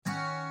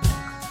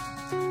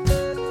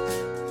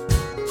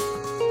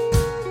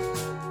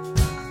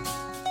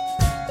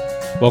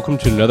Welcome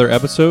to another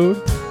episode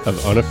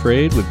of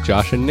Unafraid with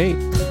Josh and Nate.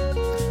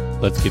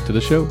 Let's get to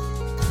the show.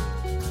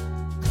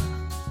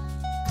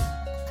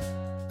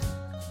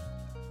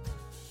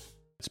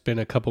 It's been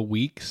a couple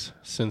weeks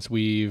since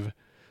we've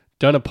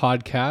done a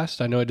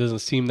podcast. I know it doesn't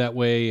seem that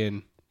way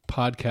in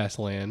podcast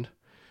land.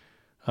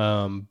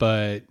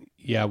 But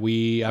yeah,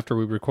 after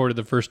we recorded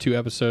the first two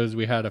episodes,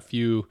 we had a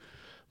few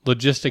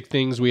logistic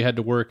things we had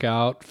to work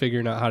out,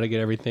 figuring out how to get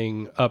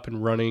everything up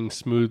and running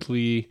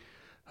smoothly,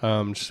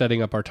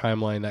 setting up our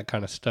timeline, that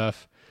kind of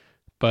stuff.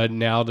 But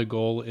now the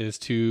goal is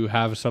to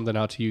have something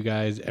out to you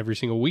guys every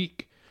single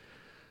week.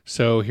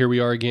 So here we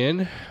are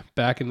again,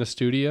 back in the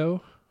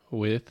studio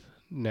with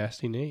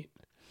Nasty Nate.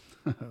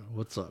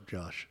 What's up,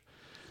 Josh?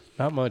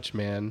 Not much,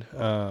 man.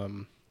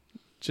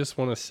 Just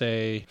want to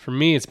say, for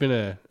me, it's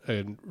been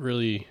a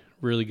really,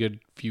 really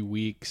good few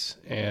weeks,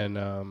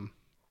 and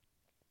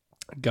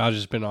God's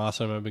just been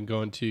awesome. I've been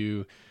going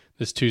to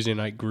this Tuesday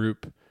night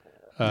group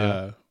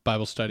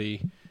Bible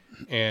study,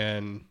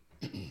 and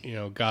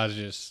God's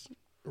just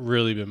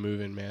really been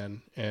moving,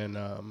 man. And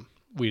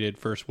we did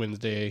First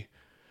Wednesday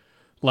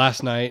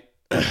last night,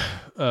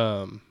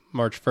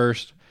 March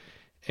 1st,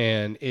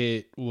 and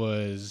it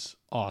was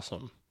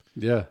awesome.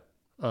 Yeah.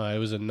 It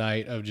was a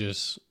night of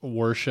just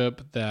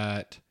worship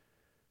that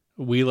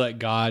we let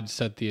God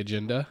set the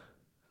agenda,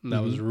 and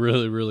that was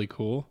really, really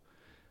cool.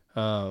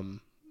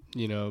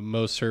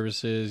 Most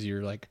services,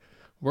 you're like,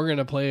 we're going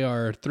to play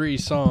our 3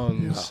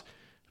 songs,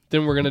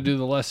 then we're going to do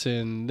the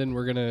lesson, then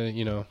we're going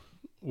to,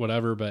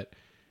 whatever. But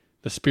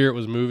the Spirit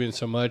was moving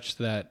so much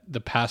that the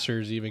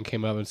pastors even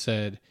came up and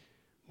said,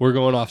 we're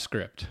going off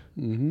script.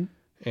 Mm-hmm.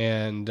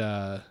 And,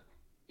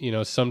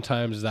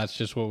 sometimes that's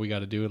just what we got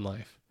to do in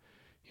life.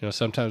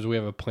 Sometimes we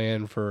have a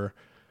plan for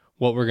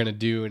what we're going to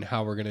do and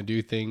how we're going to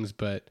do things,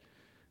 but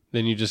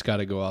then you just got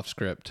to go off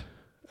script.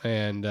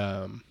 And,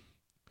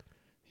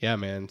 yeah,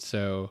 man.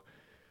 So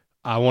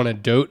I want to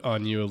dote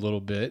on you a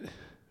little bit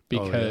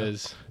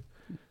because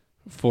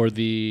for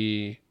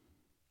the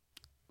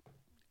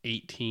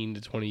 18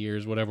 to 20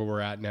 years, whatever we're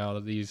at now,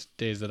 these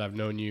days that I've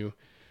known you,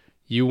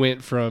 you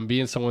went from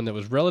being someone that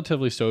was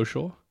relatively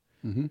social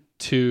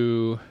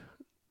to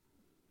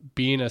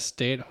being a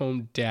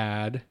stay-at-home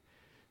dad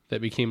that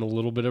became a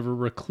little bit of a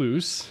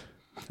recluse.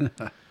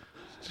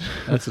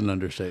 That's an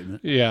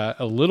understatement. Yeah,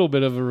 a little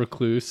bit of a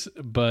recluse.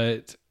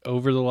 But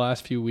over the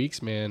last few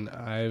weeks, man,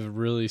 I've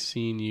really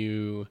seen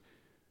you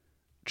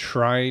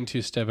trying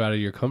to step out of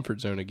your comfort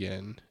zone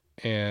again.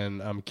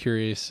 And I'm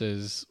curious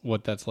as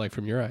what that's like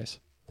from your eyes.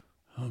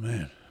 Oh,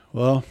 man.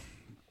 Well,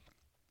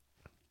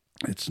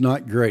 it's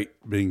not great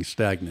being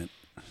stagnant.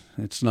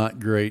 It's not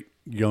great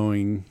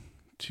going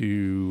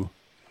to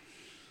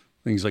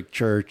things like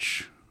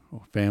church,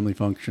 family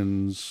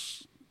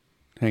functions,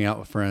 hang out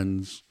with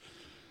friends,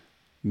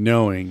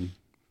 knowing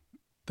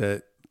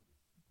that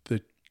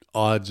the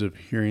odds of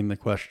hearing the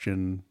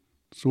question,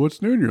 so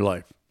what's new in your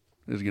life,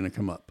 is going to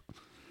come up.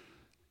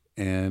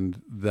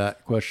 And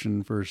that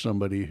question for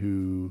somebody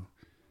who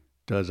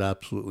does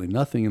absolutely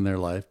nothing in their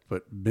life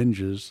but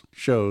binges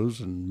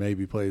shows and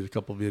maybe plays a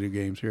couple video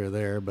games here or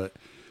there, but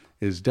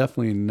is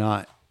definitely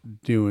not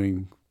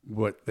doing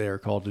what they're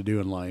called to do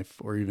in life,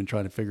 or even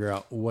trying to figure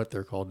out what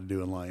they're called to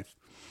do in life.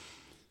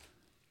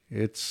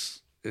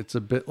 It's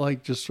a bit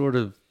like just sort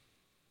of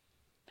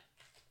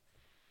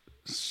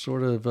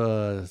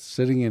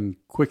sitting in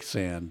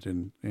quicksand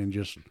and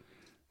just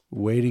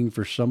waiting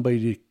for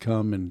somebody to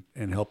come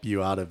and help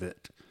you out of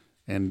it.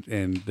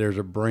 And there's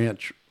a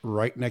branch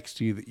right next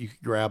to you that you can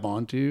grab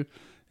onto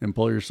and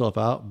pull yourself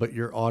out, but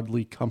you're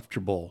oddly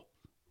comfortable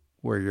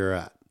where you're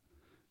at.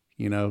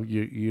 You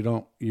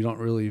don't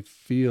really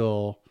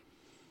feel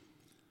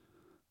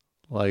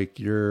like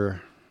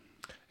you're...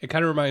 It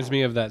kind of reminds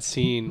me of that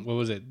scene, what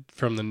was it,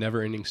 from the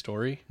Never-Ending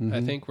Story,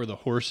 I think, where the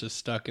horse is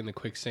stuck in the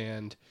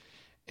quicksand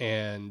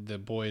and the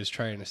boy is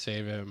trying to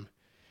save him,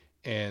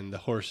 and the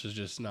horse is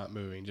just not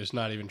moving, just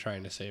not even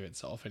trying to save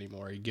itself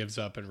anymore. He gives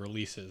up and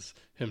releases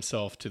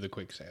himself to the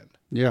quicksand.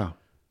 Yeah.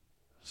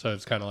 So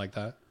it's kind of like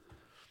that?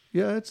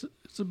 Yeah, it's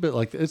a bit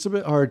like that. It's a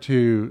bit hard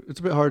to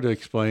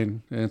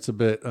explain, and it's a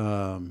bit...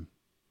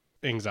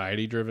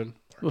 anxiety-driven?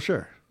 Well,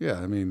 sure. Yeah,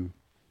 I mean,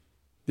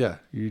 yeah,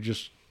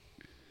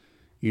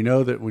 you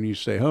know that when you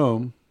stay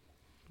home,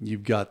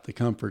 you've got the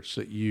comforts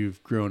that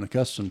you've grown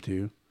accustomed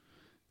to.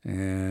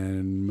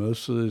 And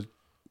most of the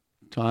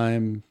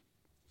time,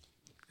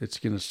 it's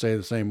going to stay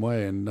the same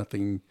way and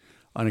nothing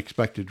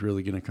unexpected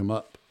really going to come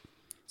up.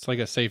 It's like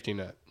a safety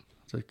net.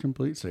 It's a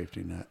complete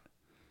safety net,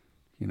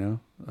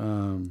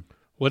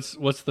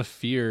 What's the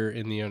fear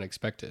in the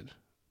unexpected?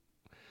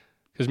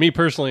 Because me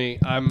personally,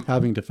 I'm...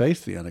 having to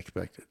face the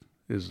unexpected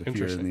is the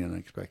fear in the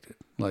unexpected.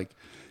 Like,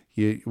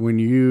 when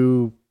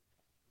you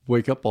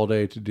wake up all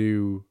day to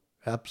do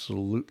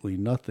absolutely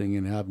nothing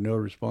and have no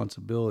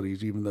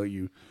responsibilities, even though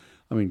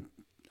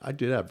I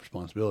did have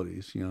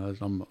responsibilities.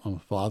 I'm a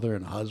father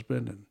and a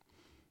husband,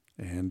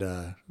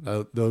 and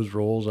those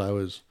roles I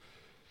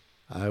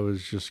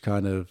was just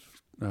kind of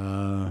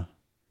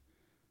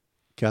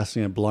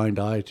casting a blind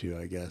eye to,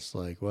 I guess.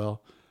 Like,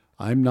 well,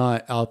 I'm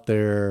not out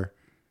there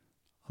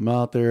I'm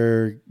out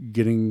there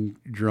getting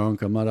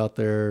drunk. I'm not out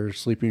there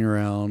sleeping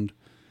around.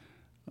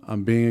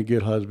 I'm being a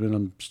good husband.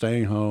 I'm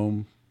staying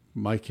home.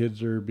 My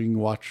kids are being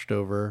watched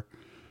over.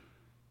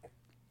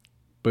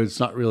 But it's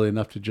not really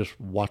enough to just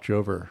watch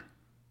over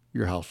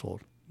your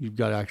household. You've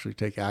got to actually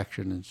take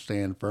action and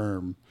stand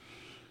firm.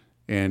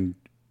 And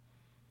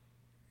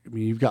I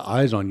mean, you've got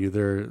eyes on you.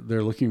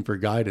 They're looking for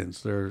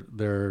guidance.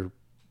 They're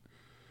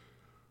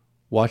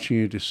watching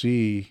you to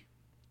see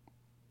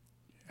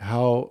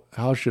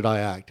how should I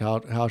act?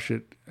 How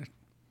should.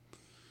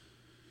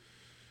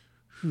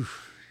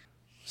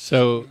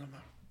 So,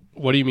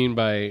 what do you mean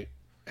by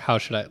how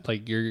should I?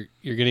 Like you're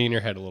getting in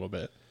your head a little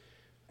bit,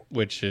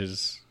 which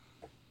is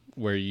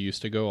where you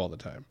used to go all the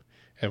time.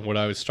 And what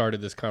I started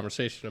this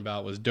conversation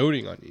about was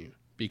doting on you,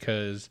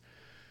 because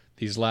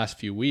these last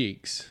few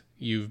weeks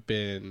you've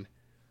been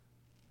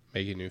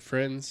making new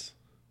friends.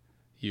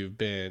 You've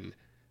been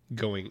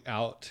going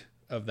out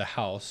of the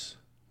house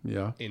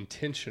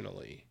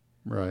intentionally.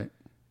 Right.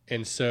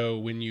 And so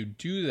when you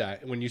do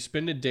that, when you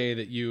spend a day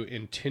that you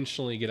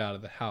intentionally get out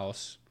of the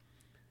house,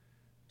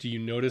 do you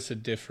notice a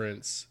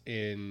difference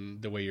in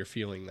the way you're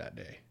feeling that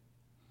day?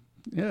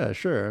 Yeah,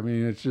 sure. I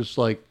mean, it's just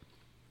like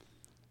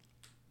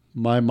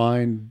my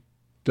mind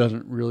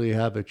doesn't really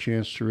have a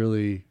chance to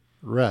really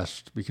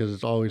rest because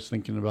it's always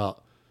thinking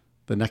about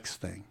the next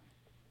thing.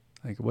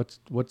 Like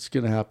what's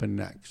going to happen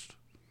next?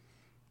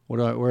 Where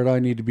do I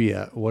need to be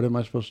at? What am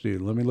I supposed to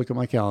do? Let me look at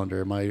my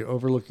calendar. Am I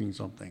overlooking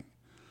something?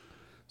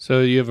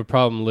 So you have a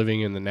problem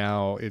living in the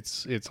now.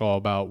 It's all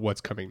about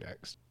what's coming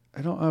next.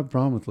 I don't have a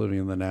problem with living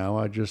in the now.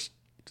 I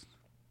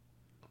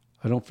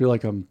don't feel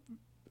like I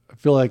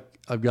feel like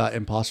I've got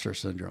imposter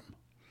syndrome.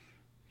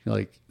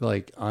 Like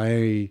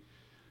I'm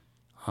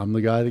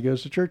the guy that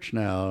goes to church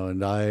now,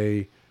 and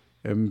I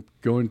am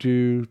going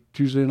to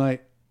Tuesday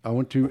night. I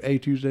went to a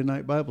Tuesday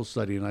night Bible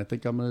study, and I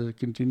think I'm going to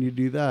continue to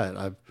do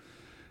that.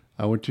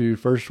 I went to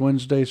First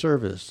Wednesday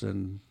service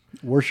and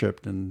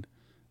worshiped, and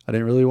I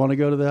didn't really want to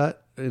go to that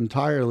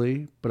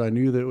entirely, but I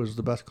knew that it was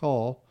the best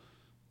call,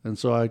 and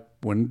so I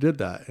went and did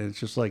that. And it's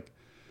just like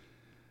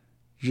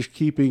just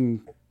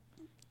keeping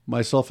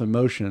myself in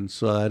motion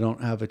so I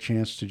don't have a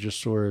chance to just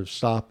sort of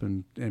stop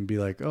and be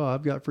like, oh,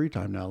 I've got free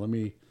time now. Let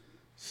me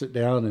sit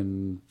down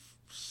and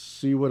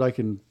see what I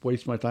can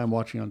waste my time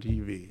watching on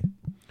TV.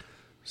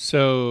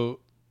 So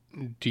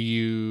are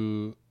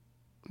you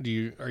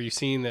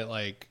seeing that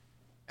like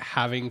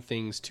having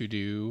things to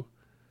do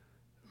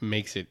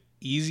makes it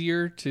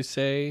easier to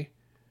say,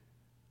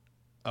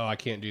 oh, I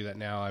can't do that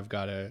now. I've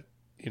got to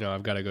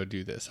go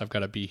do this. I've got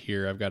to be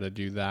here. I've got to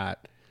do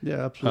that.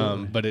 Yeah,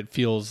 absolutely. But it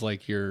feels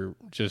like you're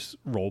just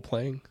role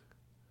playing.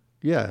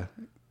 Yeah.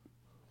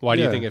 Why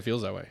do you think it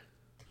feels that way?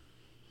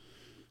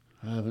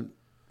 I haven't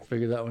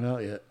figured that one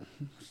out yet.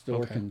 Still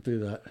working through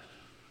that.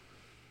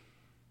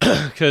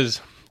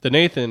 Because the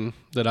Nathan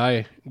that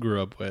I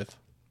grew up with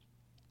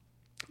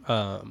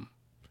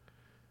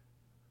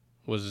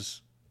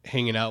was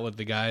hanging out with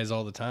the guys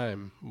all the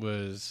time,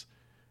 was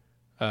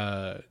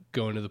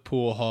going to the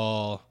pool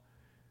hall,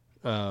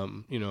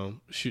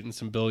 shooting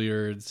some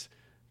billiards,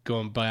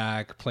 going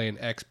back, playing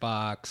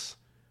Xbox,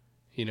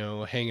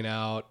 hanging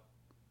out,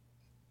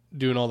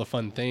 doing all the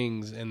fun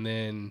things. And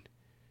then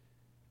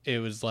it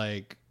was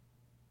like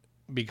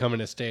becoming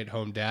a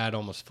stay-at-home dad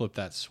almost flipped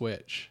that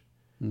switch.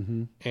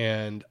 Mm-hmm.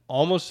 And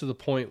almost to the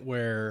point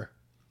where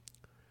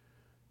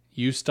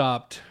you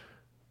stopped,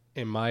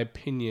 in my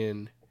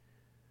opinion,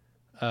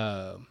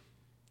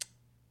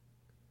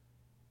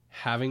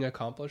 having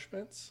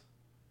accomplishments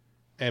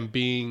and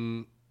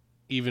being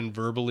even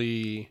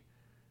verbally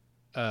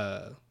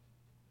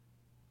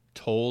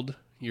told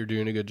you're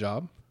doing a good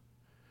job,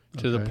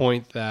 to the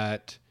point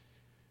that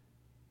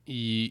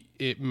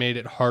it made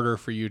it harder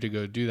for you to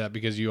go do that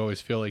because you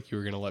always feel like you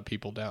were going to let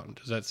people down.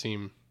 Does that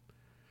seem...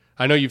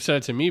 I know you've said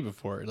it to me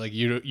before, like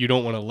you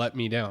don't want to let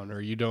me down,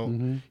 or you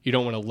don't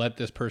want to let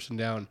this person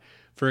down.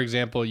 For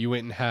example, you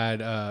went and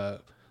had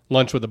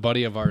lunch with a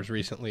buddy of ours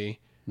recently.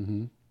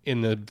 Mm-hmm.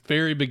 In the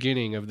very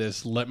beginning of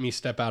this, let me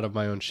step out of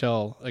my own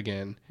shell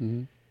again.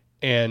 Mm-hmm.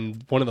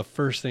 And one of the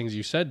first things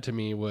you said to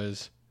me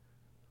was,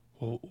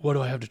 well, what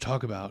do I have to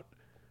talk about?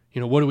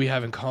 What do we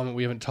have in common?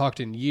 We haven't talked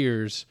in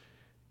years.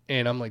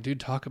 And I'm like, dude,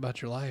 talk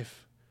about your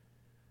life.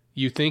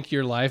 You think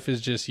your life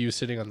is just you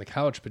sitting on the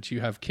couch, but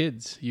you have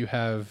kids. You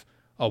have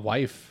a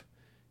wife.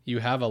 You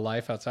have a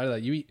life outside of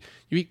that. You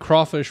eat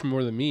crawfish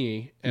more than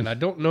me, and I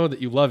don't know that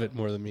you love it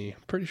more than me.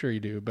 I'm pretty sure you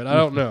do, but I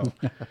don't know.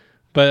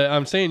 But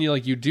I'm saying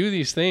you do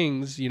these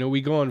things.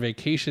 We go on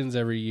vacations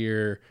every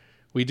year.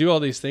 We do all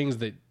these things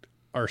that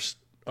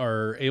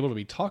are able to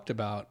be talked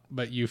about,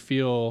 but you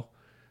feel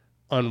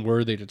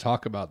unworthy to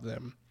talk about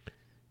them.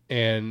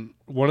 And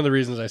one of the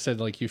reasons I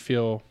said you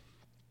feel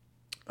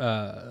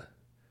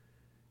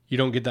you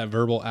don't get that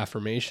verbal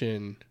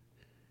affirmation,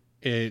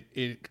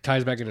 it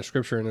ties back into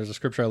scripture. And there's a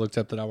scripture I looked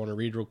up that I want to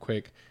read real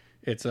quick.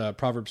 It's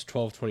Proverbs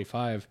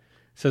 12:25. It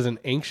says, an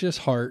anxious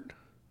heart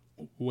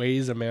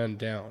weighs a man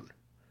down,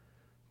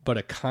 but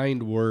a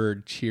kind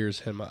word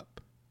cheers him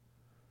up.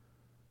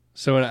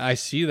 So I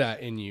see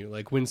that in you.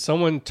 Like when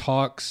someone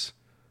talks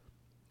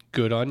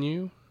good on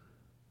you,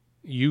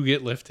 you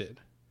get lifted.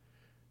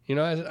 You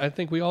know, I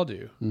think we all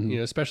do. You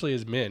know, especially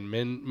as men.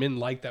 Men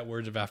like that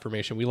words of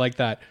affirmation. We like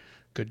that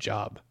good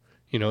job.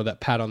 You know, that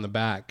pat on the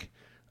back.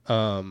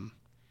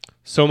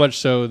 So much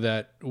so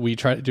that we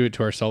try to do it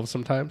to ourselves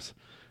sometimes.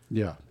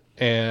 Yeah.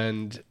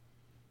 And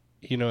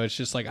you know, it's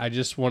just like I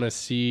just want to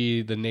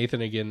see the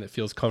Nathan again that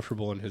feels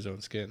comfortable in his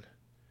own skin.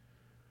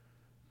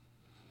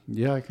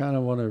 Yeah, I kind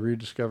of want to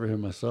rediscover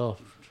him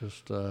myself.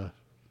 Just having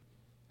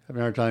a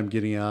hard time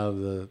getting out of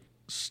the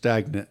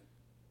stagnant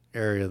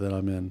area that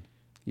I'm in,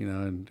 you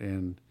know,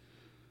 and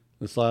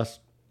this last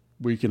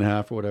week and a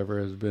half or whatever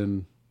has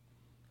been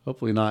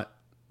hopefully not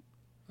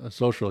a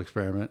social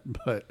experiment,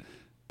 but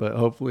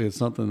hopefully it's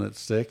something that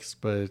sticks.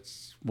 But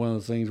it's one of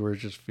those things where it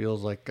just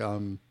feels like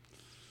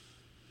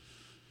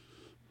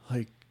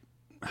like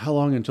how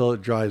long until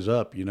it dries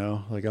up, you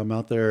know? Like I'm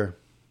out there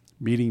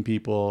meeting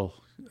people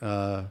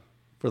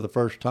for the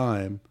first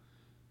time,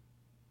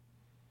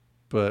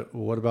 but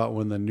what about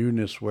when the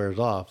newness wears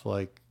off?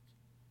 Like,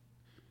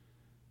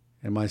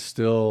 am I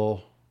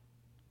still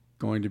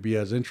going to be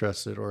as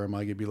interested, or am I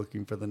going to be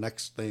looking for the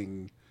next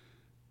thing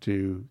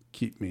to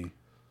keep me?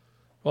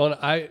 Well,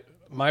 and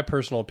my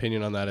personal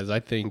opinion on that is I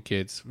think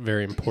it's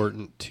very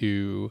important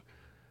to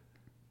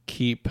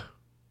keep.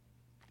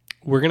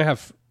 We're going to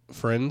have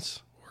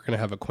friends, we're going to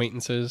have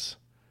acquaintances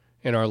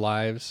in our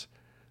lives,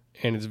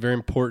 and it's very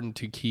important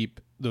to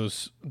keep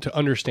to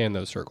understand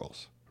those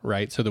circles,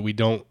 right? So that we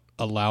don't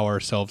allow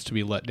ourselves to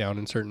be let down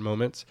in certain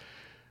moments.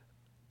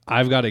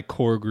 I've got a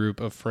core group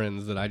of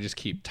friends that I just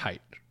keep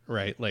tight,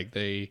 right? Like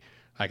I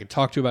can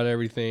talk to about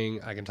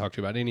everything. I can talk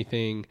to about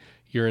anything.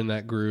 You're in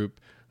that group.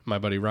 My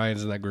buddy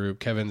Ryan's in that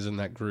group. Kevin's in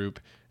that group.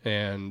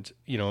 And,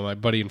 you know, my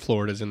buddy in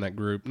Florida's in that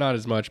group. Not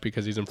as much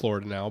because he's in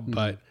Florida now,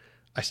 but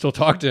I still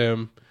talk to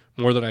him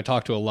more than I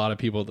talk to a lot of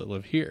people that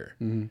live here.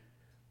 Mm-hmm.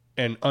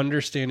 And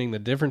understanding the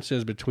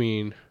differences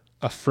between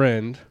a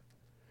friend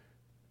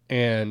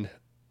and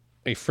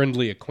a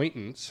friendly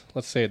acquaintance,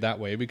 let's say it that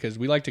way, because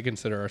we like to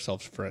consider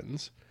ourselves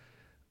friends.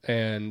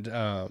 And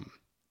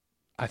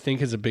I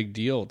think is a big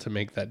deal to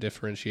make that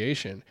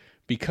differentiation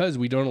because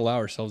we don't allow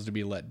ourselves to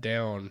be let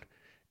down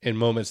in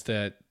moments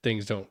that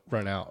things don't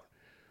run out.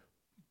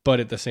 But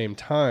at the same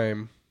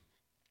time,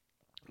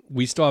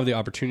 we still have the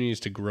opportunities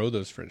to grow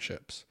those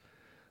friendships.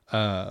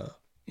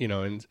 You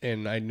know,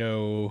 and I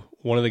know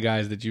one of the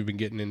guys that you've been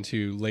getting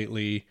into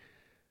lately,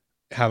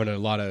 having a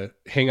lot of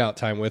hangout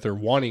time with, or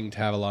wanting to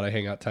have a lot of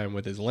hangout time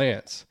with, is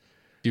Lance.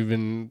 You've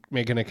been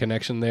making a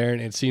connection there,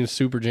 and it seems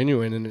super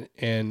genuine,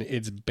 and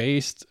it's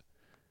based.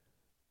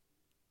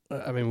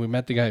 I mean, we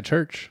met the guy at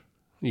church.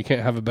 You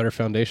can't have a better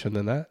foundation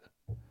than that.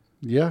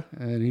 Yeah,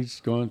 and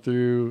he's going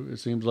through, it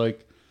seems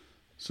like,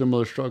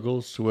 similar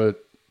struggles to what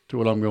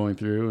I'm going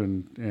through,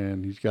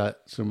 and he's got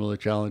similar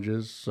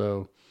challenges.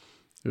 So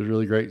it was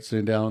really great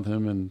sitting down with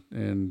him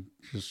and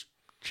just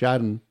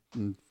chatting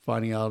and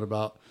finding out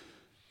about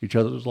each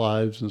other's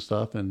lives and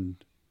stuff.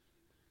 And,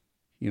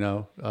 you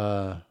know,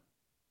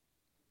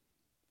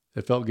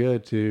 it felt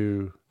good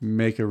to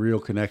make a real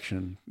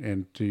connection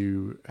and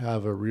to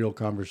have a real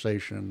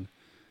conversation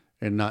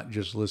and not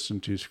just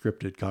listen to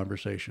scripted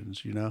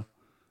conversations, you know?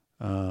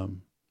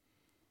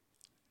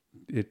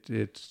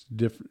 It's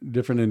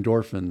different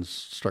endorphins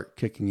start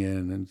kicking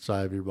in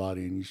inside of your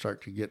body, and you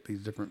start to get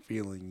these different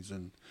feelings,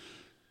 and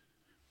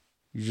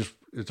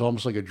it's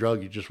almost like a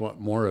drug. You just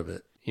want more of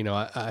it. You know,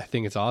 I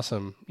think it's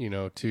awesome, you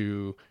know,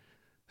 to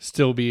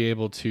still be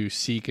able to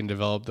seek and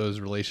develop those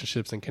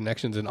relationships and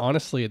connections. And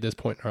honestly, at this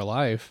point in our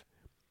life,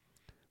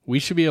 we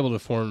should be able to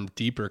form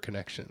deeper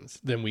connections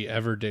than we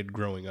ever did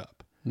growing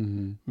up,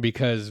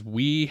 because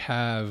we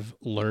have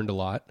learned a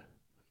lot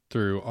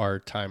through our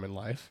time in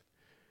life,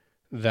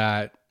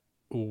 that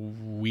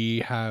we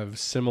have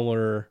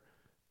similar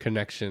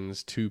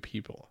connections to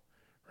people,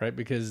 right?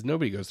 Because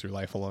nobody goes through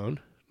life alone.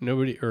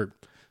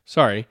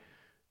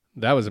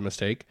 That was a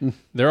mistake.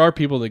 There are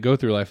people that go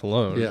through life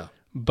alone. Yeah.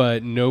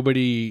 But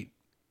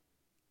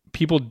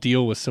people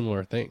deal with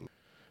similar things.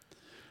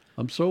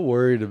 I'm so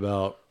worried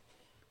about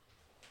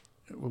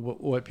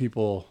what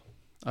people,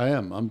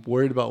 I'm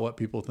worried about what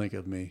people think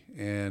of me.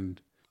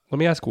 And let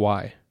me ask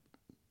why.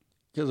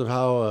 Because of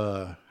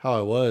how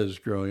I was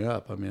growing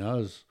up. I mean, I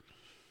was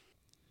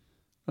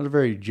not a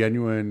very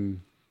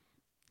genuine,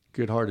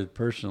 good-hearted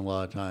person a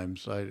lot of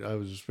times. I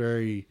was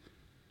very,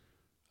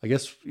 I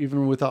guess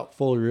even without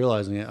fully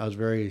realizing it, I was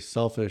very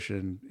selfish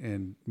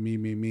and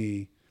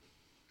me.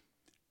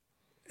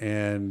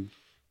 And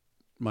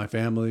my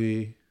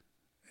family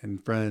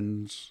and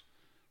friends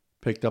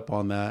picked up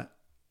on that.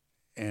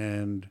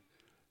 And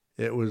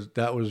that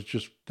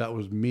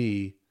was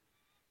me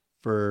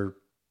for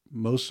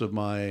most of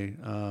my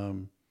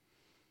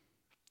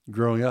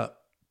growing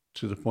up,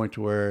 to the point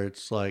to where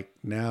it's like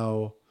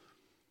now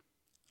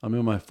I'm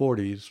in my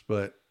 40s,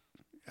 but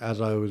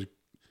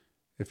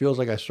it feels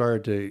like I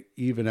started to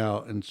even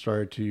out and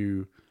started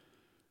to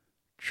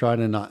try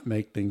to not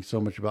make things so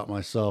much about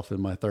myself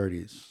in my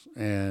 30s.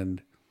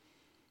 And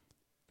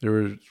there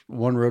was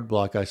one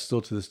roadblock I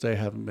still to this day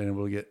haven't been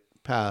able to get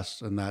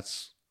past, and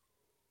that's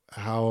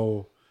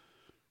how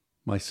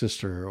my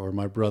sister or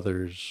my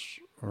brothers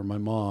or my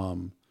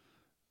mom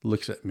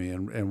looks at me,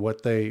 and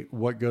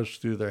what goes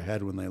through their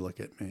head when they look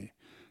at me.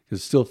 Because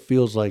it still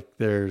feels like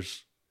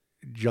there's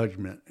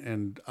judgment,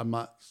 and I'm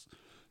not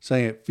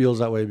saying it feels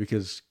that way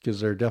because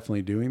they're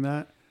definitely doing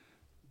that,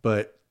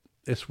 but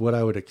it's what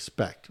I would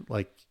expect.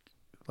 Like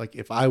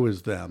if I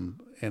was them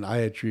and I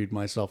had treated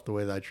myself the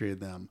way that I treated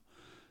them,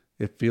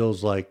 it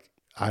feels like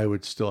I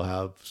would still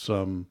have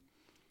some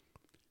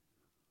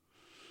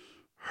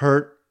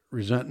hurt,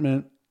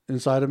 resentment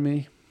inside of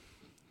me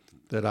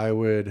that I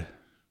would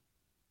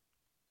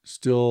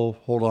still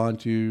hold on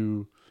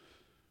to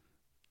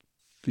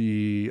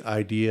the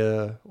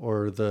idea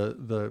or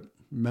the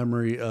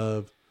memory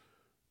of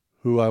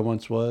who I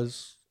once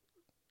was,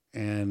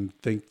 and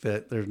think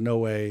that there's no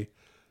way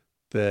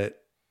that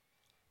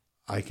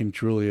I can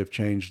truly have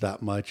changed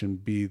that much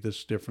and be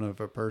this different of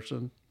a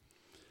person.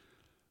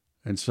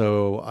 And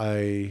so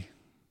I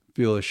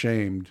feel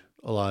ashamed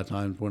a lot of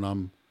times when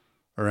I'm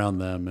around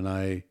them, and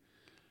I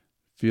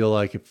feel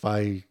like if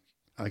I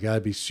got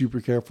to be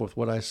super careful with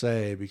what I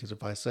say, because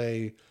if I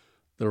say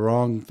the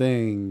wrong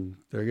thing,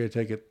 they're going to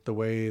take it the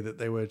way that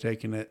they would have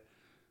taken it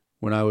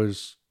when I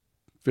was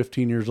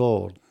 15 years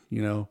old,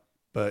 you know.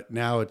 But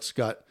now it's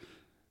got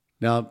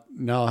now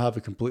I'll have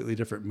a completely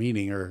different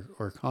meaning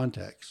or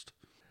context.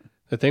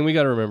 The thing we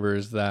got to remember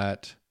is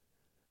that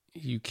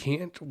you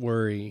can't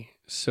worry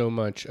so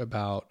much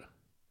about,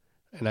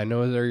 and I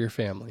know they're your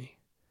family,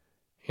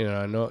 you know,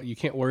 I know you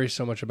can't worry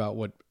so much about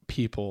what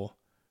people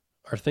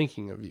are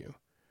thinking of you.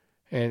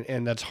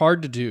 And that's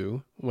hard to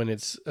do when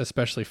it's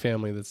especially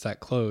family that's that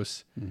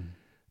close,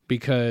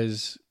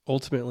 because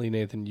ultimately,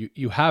 Nathan,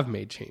 you have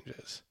made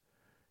changes.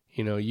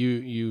 You know,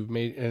 you've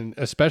made, and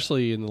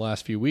especially in the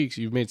last few weeks,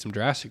 you've made some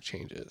drastic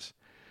changes,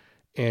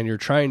 and you're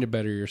trying to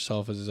better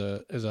yourself as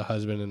a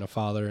husband and a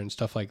father and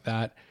stuff like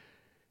that.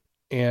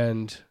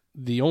 And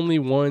the only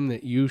one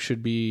that you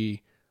should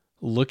be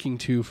looking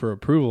to for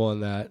approval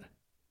on that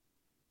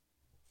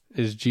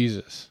is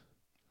Jesus.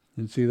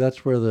 And see,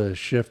 that's where the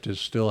shift is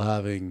still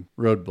having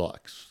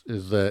roadblocks,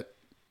 is that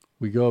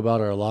we go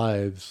about our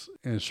lives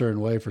in a certain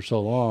way for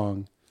so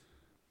long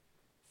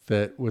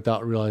that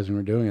without realizing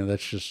we're doing it,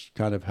 that's just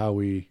kind of how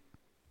we,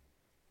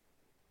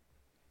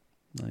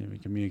 not even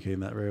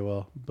communicating that very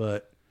well.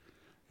 But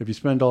if you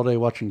spend all day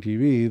watching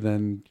TV,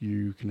 then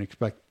you can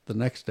expect the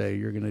next day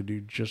you're going to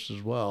do just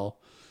as well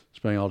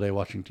spending all day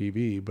watching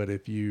TV. But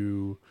if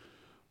you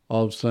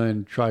all of a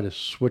sudden try to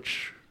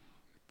switch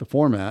the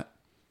format,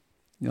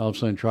 you all of a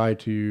sudden try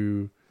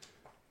to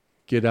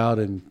get out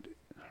and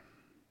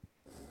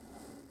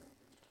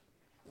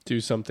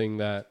do something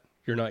that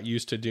you're not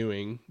used to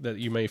doing, that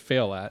you may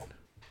fail at.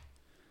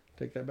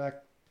 Take that back.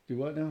 Do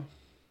what now?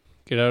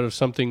 Get out of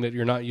something that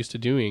you're not used to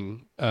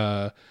doing.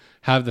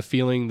 Have the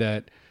feeling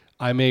that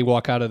I may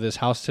walk out of this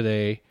house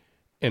today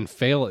and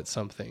fail at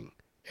something,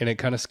 and it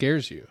kind of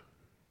scares you.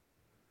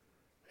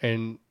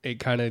 And it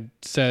kind of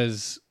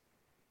says,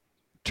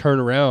 turn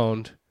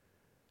around,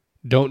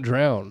 don't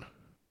drown.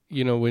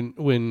 You know,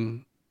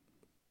 when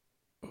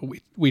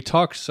we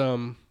talked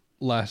some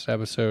last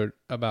episode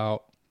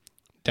about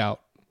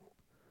doubt,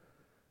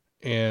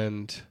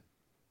 and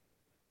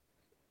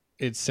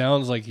it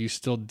sounds like you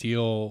still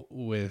deal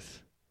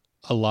with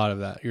a lot of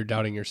that. You're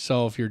doubting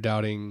yourself. You're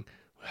doubting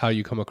how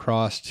you come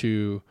across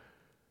to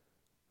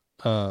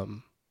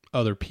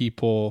other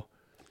people.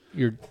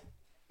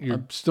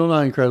 I'm still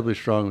not incredibly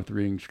strong with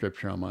reading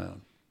scripture on my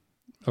own.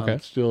 Okay. I'm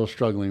still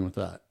struggling with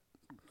that.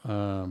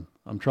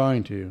 I'm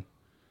trying to,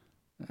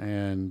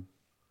 and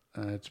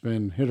it's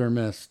been hit or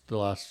miss the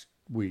last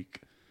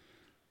week.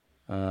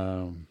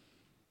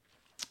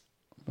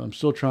 I'm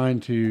still trying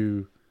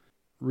to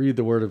read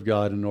the Word of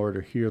God in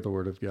order to hear the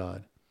Word of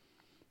God.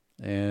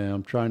 And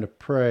I'm trying to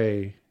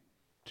pray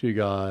to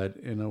God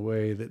in a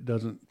way that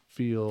doesn't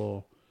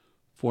feel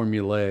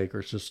formulaic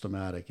or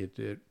systematic.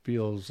 It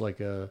feels like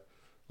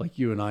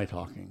you and I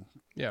talking.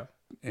 Yeah.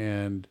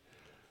 And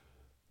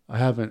I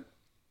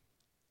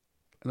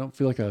don't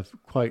feel like I've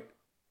quite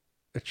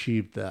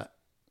achieved that.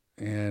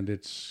 And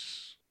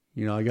it's,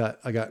 you know, I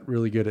got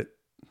really good at,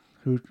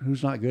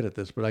 who's not good at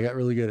this, but I got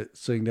really good at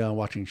sitting down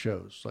watching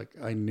shows. Like,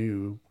 I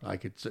knew I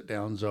could sit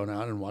down, zone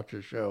out, and watch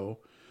a show,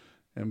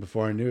 and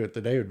before I knew it,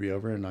 the day would be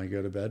over, and I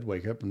go to bed,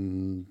 wake up,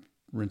 and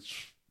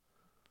rinse,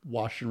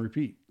 wash, and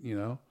repeat. You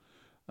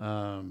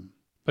know.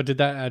 But did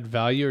that add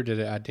value, or did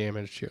it add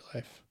damage to your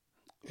life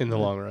in the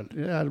long run?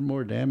 It added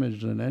more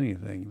damage than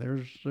anything.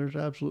 There's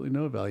absolutely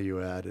no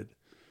value added.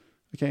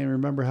 I can't even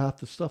remember half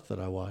the stuff that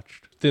I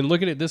watched. Then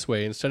look at it this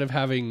way: instead of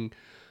having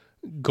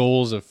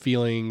goals of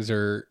feelings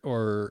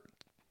or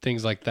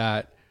things like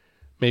that,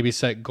 maybe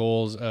set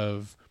goals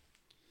of,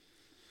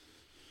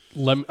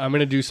 I'm going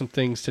to do some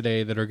things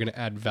today that are going to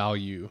add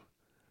value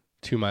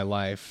to my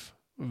life,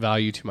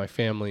 value to my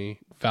family,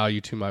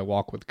 value to my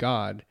walk with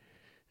God,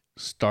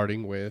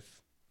 starting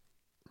with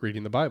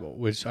reading the Bible,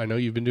 which I know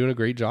you've been doing a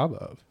great job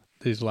of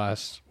these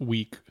last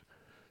week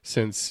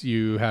since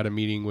you had a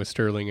meeting with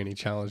Sterling and he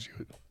challenged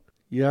you.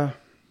 Yeah.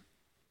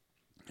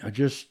 I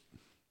guess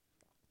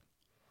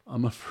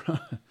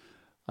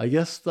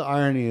the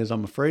irony is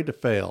I'm afraid to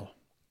fail,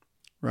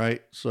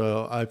 right?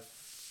 So I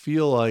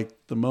feel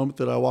like the moment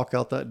that I walk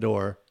out that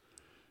door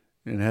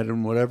and head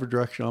in whatever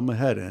direction I'm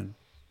head in,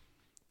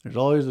 there's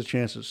always a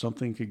chance that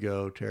something could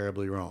go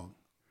terribly wrong,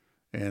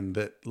 and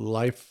that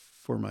life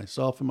for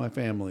myself and my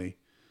family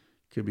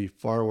could be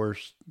far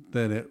worse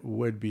than it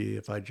would be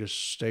if I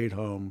just stayed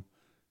home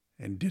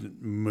and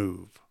didn't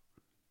move.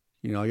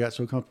 You know, I got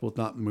so comfortable with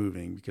not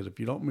moving, because if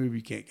you don't move,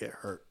 you can't get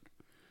hurt.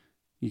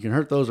 You can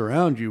hurt those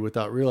around you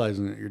without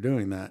realizing that you're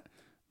doing that,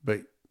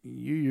 but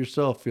you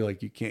yourself feel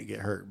like you can't get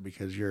hurt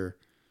because you're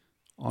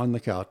on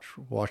the couch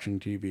watching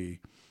TV.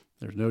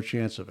 There's no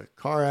chance of a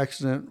car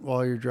accident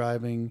while you're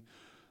driving.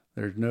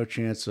 There's no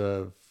chance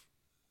of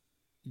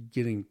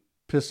getting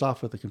pissed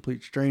off with a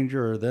complete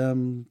stranger or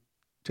them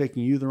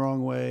taking you the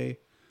wrong way.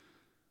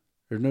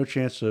 There's no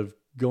chance of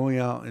going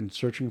out and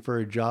searching for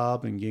a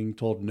job and getting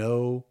told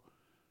no.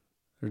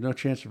 There's no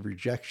chance of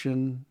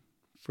rejection,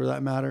 for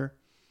that matter.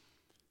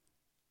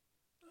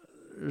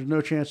 There's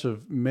no chance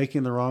of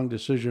making the wrong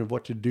decision of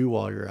what to do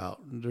while you're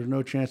out. There's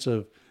no chance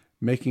of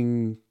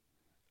making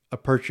a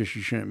purchase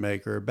you shouldn't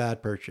make, or a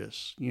bad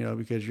purchase, you know,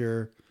 because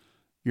you're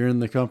in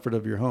the comfort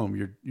of your home.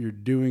 You're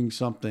doing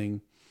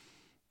something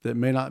that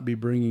may not be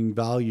bringing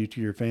value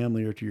to your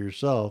family or to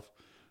yourself,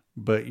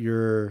 but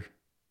you're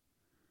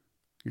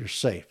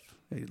safe.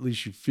 At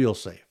least you feel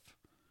safe,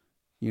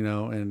 you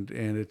know, and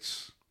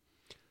it's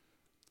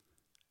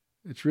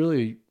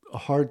really a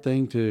hard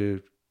thing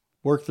to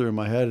work through in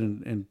my head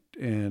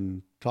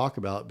and talk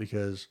about,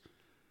 because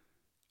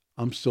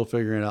I'm still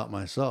figuring it out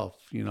myself.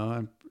 You know,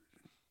 I'm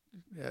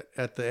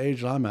at the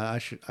age I'm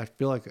at, I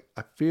feel like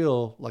a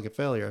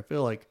failure. I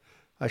feel like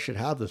I should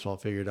have this all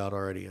figured out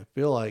already. I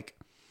feel like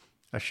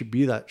I should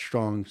be that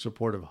strong,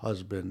 supportive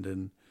husband,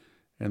 and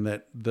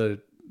that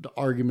the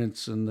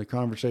arguments and the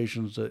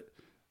conversations that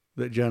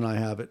Jen and I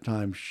have at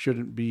times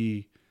shouldn't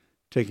be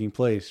taking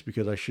place,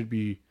 because I should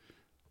be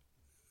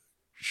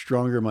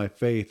stronger in my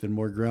faith and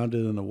more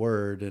grounded in the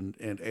word,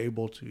 and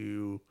able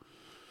to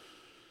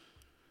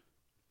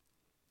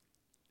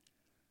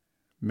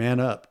man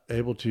up,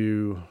 able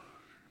to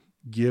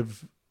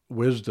give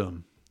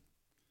wisdom.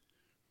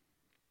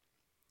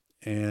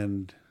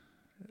 And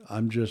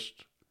I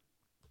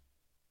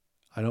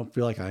don't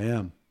feel like I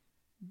am.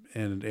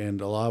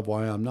 And a lot of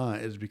why I'm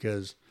not is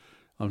because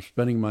I'm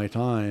spending my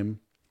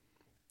time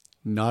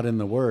not in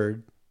the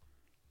word,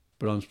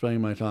 but I'm spending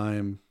my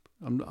time,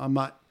 I'm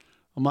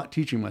not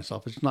teaching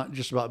myself. It's not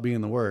just about being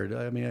in the word.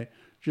 I mean,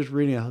 just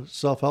reading a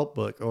self-help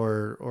book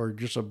or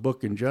just a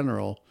book in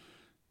general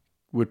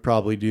would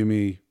probably do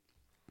me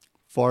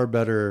far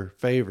better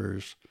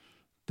favors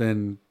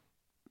than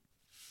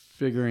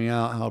figuring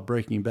out how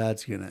Breaking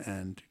Bad's going to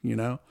end, you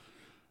know?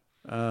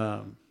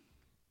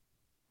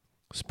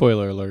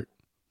 Spoiler alert.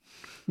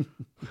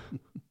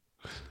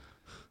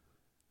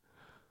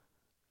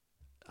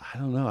 I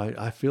don't know.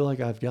 I feel like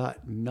I've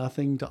got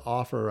nothing to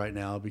offer right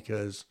now,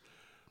 because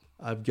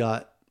I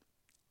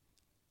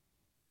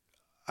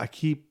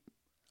keep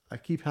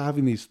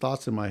having these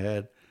thoughts in my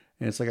head,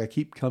 and it's like I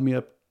keep coming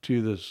up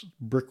to this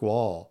brick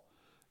wall,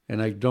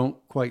 and I don't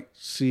quite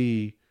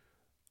see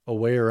a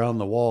way around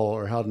the wall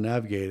or how to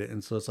navigate it.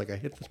 And so it's like I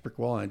hit this brick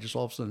wall and I just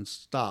all of a sudden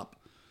stop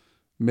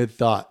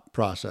mid-thought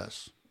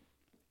process.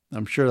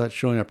 I'm sure that's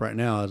showing up right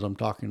now as I'm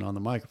talking on the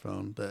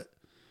microphone, that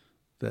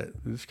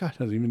this guy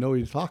doesn't even know what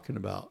he's talking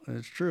about. And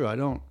it's true. I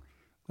don't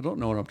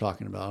know what I'm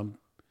talking about. I'm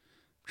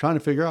trying to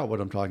figure out what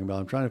I'm talking about.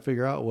 I'm trying to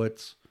figure out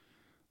what's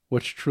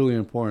truly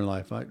important in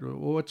life.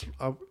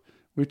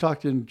 We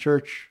talked in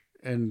church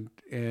and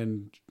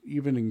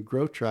even in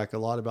Growth Track a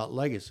lot about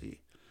legacy.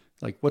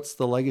 Like, what's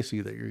the legacy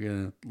that you're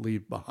going to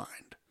leave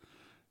behind?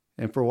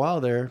 And for a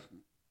while there,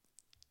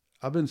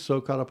 I've been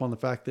so caught up on the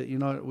fact that, you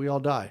know, we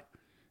all die.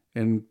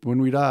 And when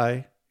we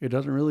die, it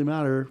doesn't really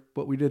matter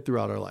what we did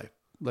throughout our life.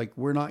 Like,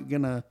 we're not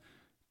going to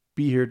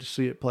be here to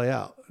see it play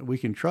out. We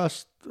can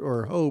trust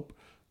or hope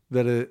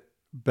that it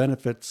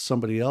benefits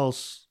somebody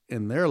else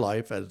in their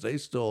life as they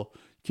still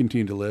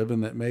continue to live,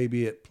 and that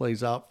maybe it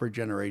plays out for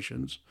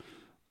generations.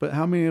 But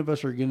how many of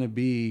us are going to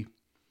be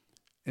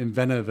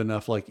inventive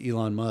enough like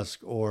Elon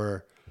Musk,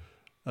 or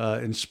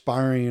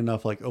inspiring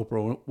enough like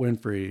Oprah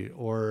Winfrey,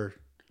 or...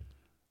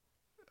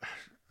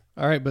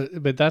 All right,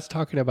 but that's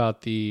talking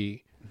about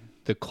the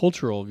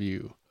cultural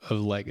view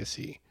of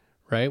legacy,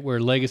 right? Where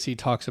legacy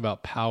talks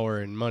about power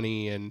and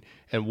money and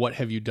what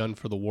have you done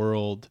for the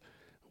world,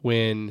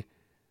 when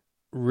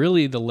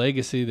really the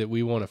legacy that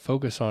we want to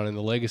focus on and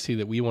the legacy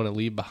that we want to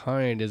leave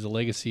behind is a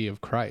legacy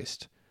of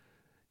Christ.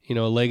 You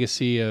know, a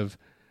legacy of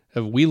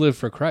we live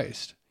for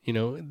Christ. You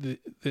know,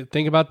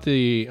 think about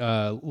the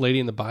lady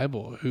in the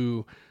Bible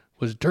who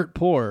was dirt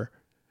poor,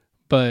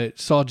 but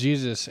saw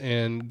Jesus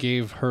and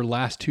gave her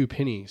last 2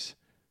 pennies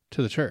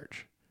to the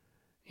church.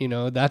 You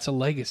know, that's a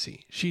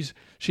legacy. She's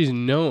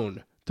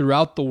known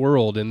throughout the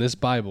world in this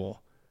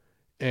Bible,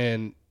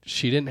 and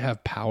she didn't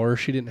have power.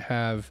 She didn't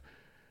have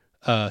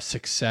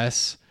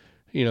success.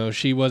 You know,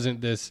 she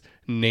wasn't this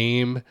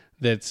name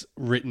that's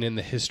written in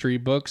the history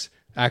books.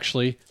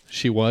 Actually,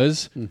 she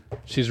was.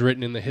 She's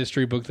written in the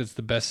history book that's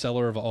the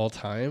bestseller of all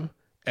time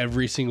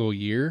every single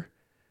year.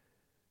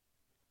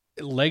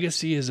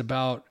 Legacy is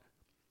about,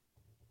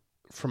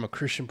 from a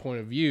Christian point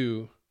of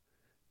view,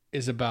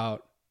 is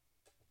about,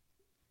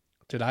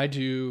 did I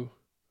do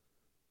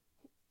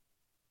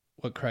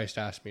what Christ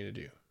asked me to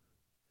do?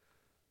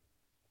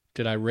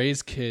 Did I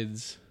raise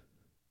kids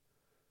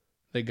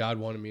that God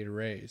wanted me to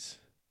raise?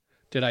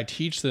 Did I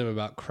teach them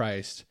about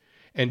Christ?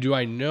 And do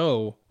I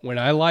know when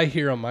I lie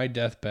here on my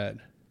deathbed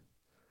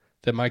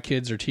that my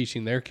kids are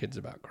teaching their kids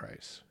about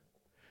Christ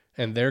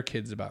and their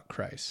kids about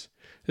Christ?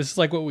 This is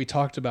like what we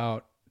talked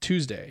about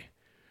Tuesday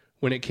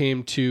when it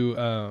came to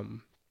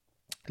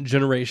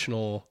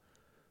generational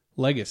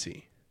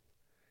legacy.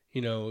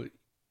 You know,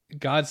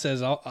 God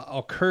says,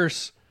 I'll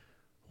curse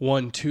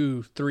 1,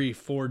 2, 3,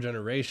 4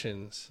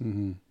 generations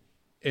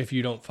if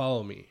you don't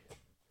follow me.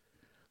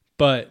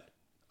 But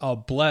I'll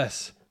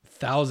bless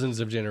thousands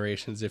of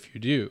generations if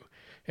you do.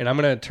 And I'm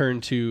going to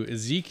turn to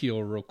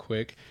Ezekiel real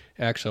quick.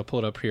 Actually, I'll pull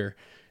it up here.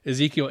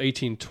 Ezekiel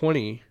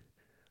 18:20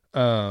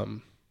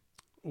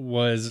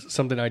 was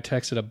something I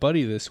texted a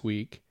buddy this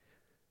week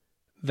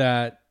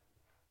that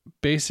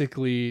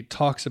basically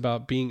talks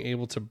about being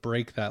able to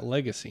break that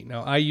legacy.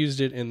 Now, I used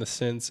it in the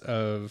sense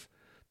of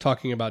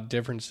talking about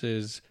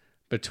differences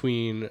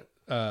between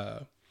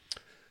the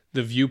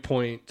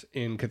viewpoint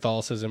in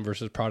Catholicism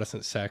versus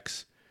Protestant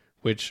sects,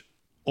 which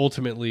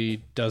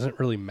ultimately doesn't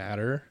really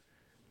matter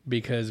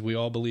because we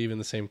all believe in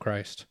the same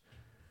Christ.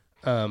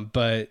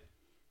 But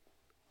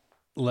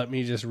let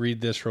me just read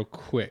this real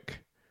quick.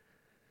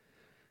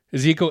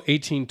 Ezekiel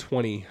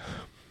 18:20,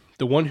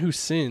 the one who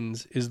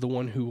sins is the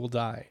one who will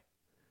die.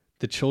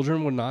 The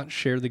children will not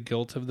share the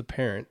guilt of the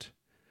parent,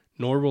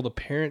 nor will the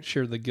parent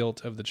share the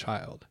guilt of the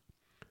child.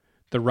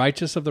 The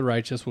righteous of the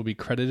righteous will be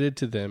credited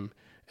to them,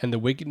 and the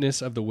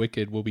wickedness of the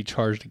wicked will be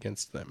charged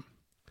against them.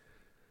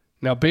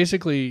 Now,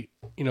 basically,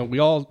 you know,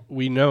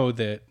 we know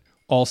that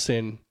all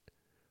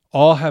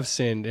have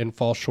sinned and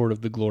fall short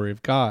of the glory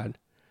of God.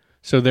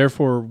 So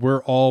therefore,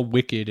 we're all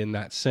wicked in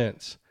that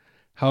sense.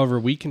 However,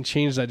 we can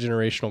change that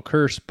generational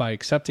curse by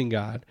accepting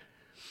God,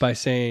 by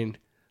saying,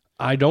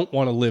 I don't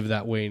want to live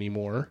that way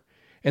anymore.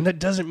 And that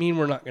doesn't mean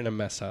we're not going to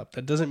mess up.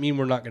 That doesn't mean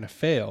we're not going to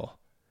fail.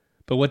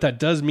 But what that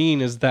does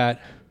mean is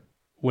that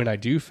when I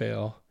do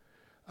fail,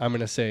 I'm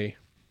going to say,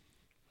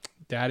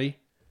 Daddy,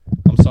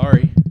 I'm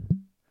sorry.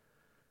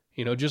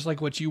 You know, just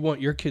like what you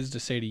want your kids to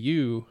say to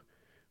you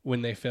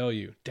when they fail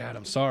you. Dad,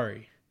 I'm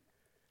sorry.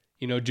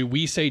 You know, do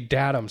we say,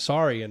 Dad, I'm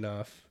sorry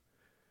enough?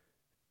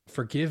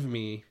 Forgive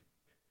me.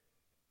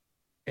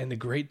 And the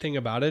great thing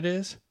about it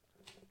is,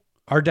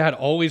 our dad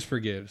always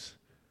forgives.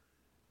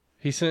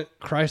 He sent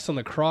Christ on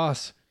the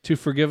cross to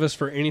forgive us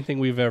for anything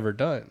we've ever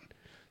done.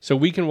 So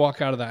we can walk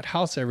out of that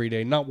house every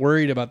day not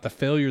worried about the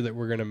failure that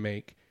we're going to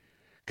make.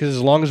 Because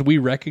as long as we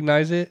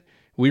recognize it,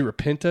 we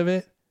repent of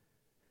it,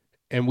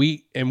 and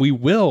we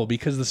will,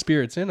 because the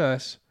Spirit's in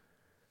us,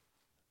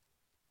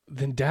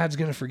 then Dad's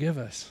going to forgive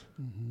us.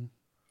 Mm-hmm.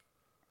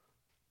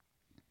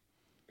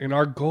 And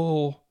our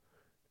goal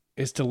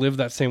is to live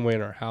that same way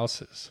in our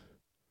houses.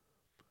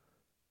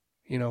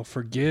 You know,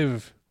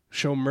 forgive,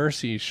 show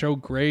mercy, show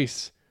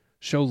grace,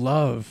 show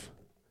love.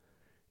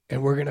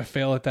 And we're going to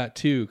fail at that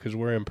too because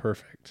we're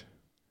imperfect.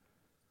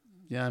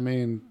 Yeah, I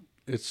mean,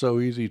 it's so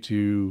easy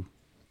to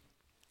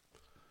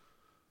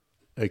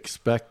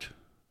expect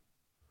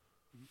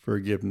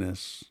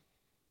forgiveness.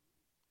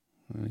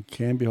 It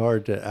can be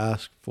hard to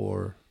ask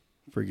for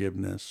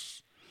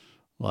forgiveness.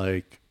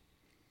 Like,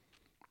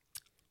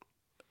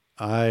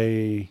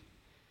 I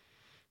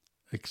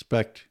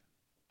expect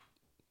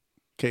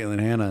Caitlin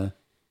Hanna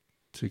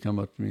to come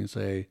up to me and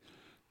say,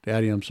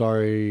 Daddy, I'm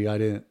sorry I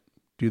didn't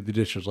do the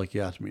dishes like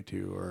you asked me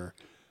to, or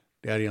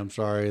Daddy, I'm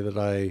sorry that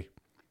I,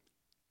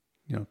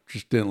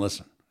 just didn't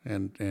listen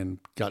and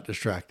got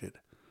distracted.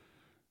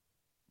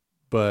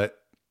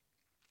 But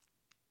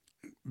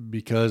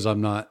because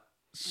I'm not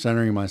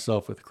centering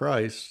myself with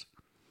Christ,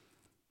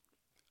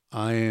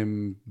 I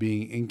am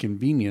being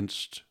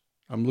inconvenienced.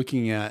 I'm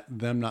looking at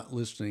them not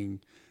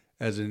listening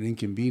as an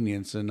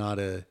inconvenience and not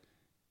a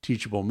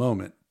teachable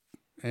moment.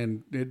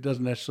 And it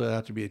doesn't necessarily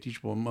have to be a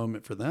teachable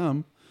moment for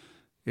them.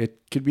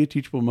 It could be a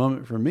teachable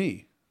moment for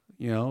me.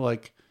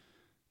 Like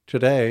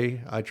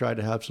today, I tried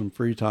to have some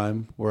free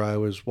time where I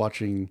was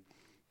watching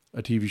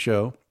a TV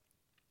show,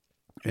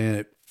 and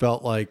it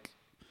felt like,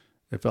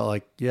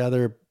 yeah,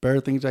 there are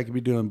better things I could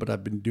be doing, but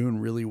I've been doing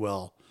really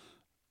well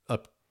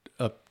up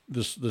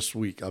this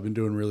week. I've been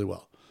doing really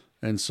well.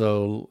 And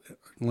so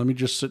let me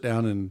just sit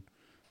down and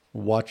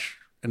watch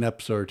an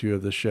episode or two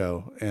of the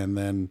show, and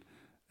then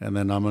I'm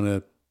going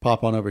to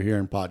pop on over here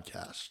and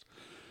podcast.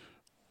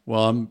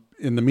 Well,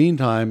 in the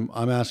meantime,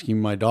 I'm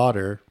asking my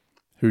daughter,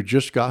 who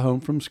just got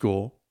home from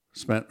school,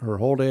 spent her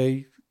whole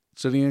day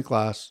sitting in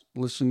class,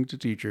 listening to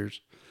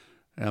teachers,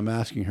 and I'm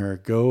asking her,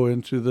 go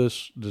into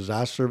this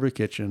disaster of a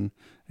kitchen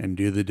and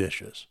do the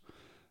dishes.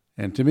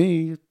 And to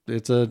me,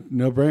 it's a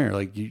no-brainer.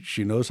 Like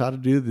she knows how to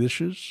do the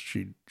dishes.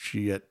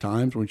 She at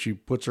times when she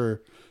puts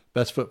her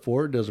best foot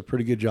forward, does a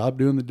pretty good job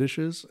doing the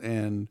dishes.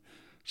 And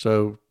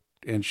so,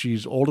 and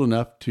she's old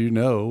enough to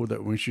know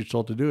that when she's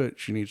told to do it,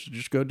 she needs to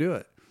just go do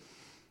it.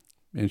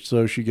 And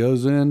so she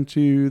goes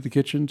into the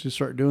kitchen to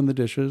start doing the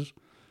dishes.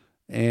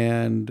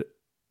 And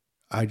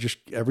I just,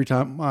 every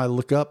time I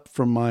look up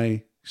from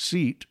my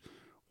seat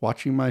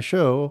watching my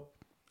show,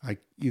 I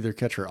either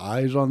catch her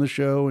eyes on the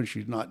show and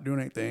she's not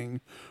doing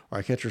anything, or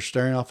I catch her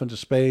staring off into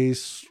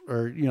space,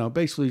 or,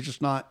 basically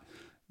just not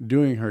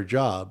doing her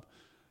job.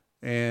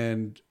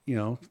 And,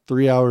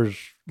 3 hours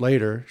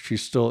later,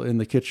 she's still in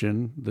the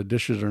kitchen. The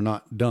dishes are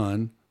not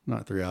done.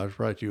 Not 3 hours,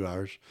 probably 2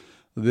 hours.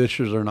 The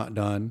dishes are not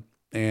done.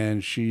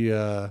 And she,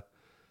 I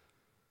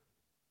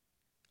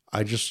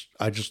just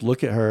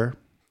look at her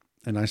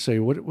and I say,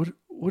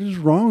 what is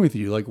wrong with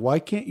you? Like, why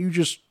can't you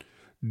just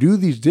do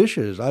these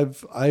dishes?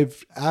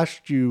 I've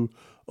asked you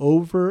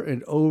over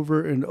and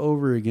over and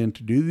over again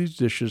to do these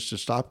dishes, to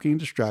stop getting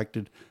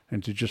distracted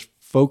and to just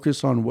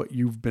focus on what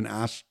you've been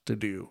asked to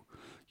do.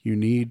 You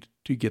need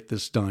to get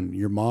this done.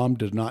 Your mom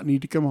does not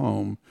need to come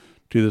home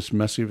to this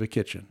messy of a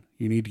kitchen.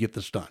 You need to get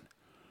this done.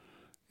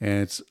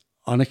 And it's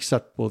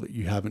unacceptable that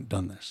you haven't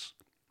done this.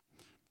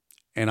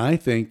 And I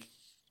think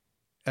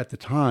at the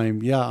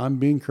time, yeah, I'm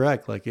being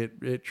correct. Like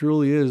it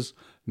truly is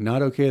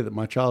not okay that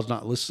my child's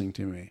not listening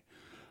to me.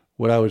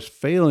 What I was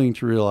failing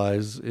to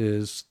realize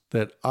is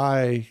that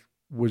I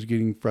was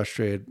getting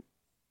frustrated,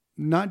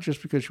 not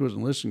just because she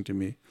wasn't listening to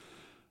me,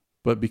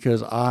 but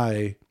because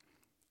I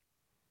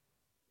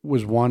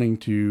was wanting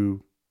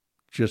to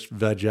just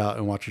veg out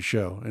and watch a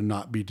show and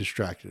not be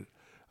distracted.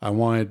 I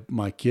wanted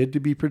my kid to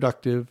be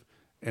productive,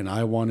 and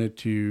I wanted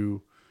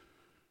to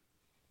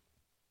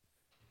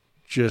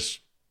just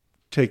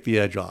take the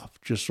edge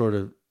off, just sort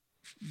of,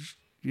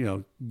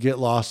 get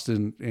lost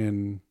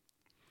in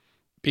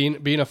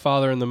being a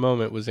father in the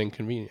moment was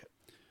inconvenient.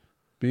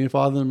 Being a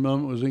father in the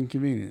moment was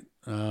inconvenient.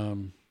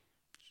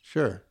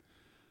 Sure.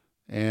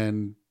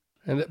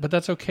 But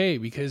that's okay,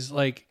 because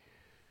like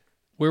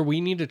where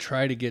we need to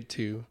try to get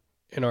to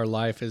in our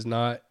life is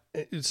not,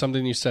 it's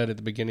something you said at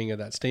the beginning of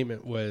that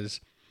statement was,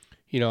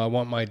 I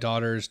want my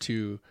daughters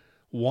to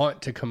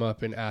want to come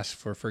up and ask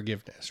for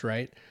forgiveness,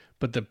 right?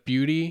 But the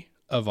beauty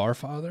of our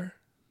Father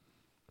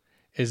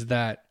is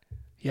that,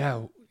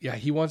 yeah,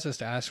 he wants us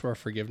to ask for our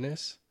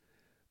forgiveness,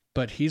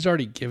 but he's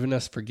already given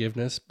us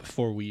forgiveness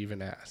before we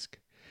even ask.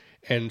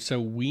 And so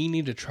we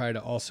need to try to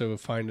also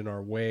find in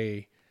our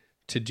way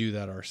to do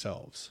that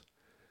ourselves.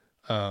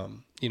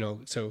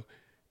 So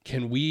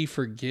can we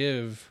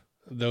forgive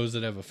those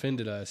that have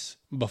offended us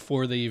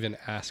before they even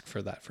ask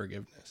for that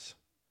forgiveness?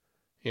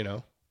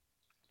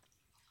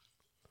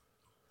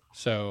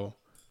 So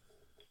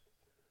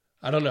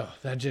I don't know.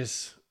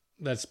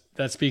 That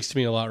speaks to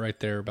me a lot right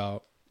there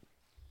about,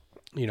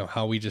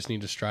 how we just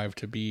need to strive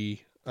to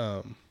be.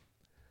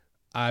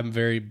 I'm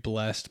very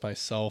blessed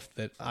myself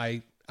that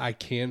I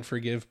can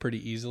forgive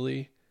pretty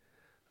easily.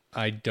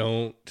 I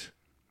don't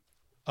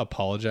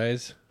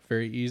apologize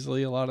very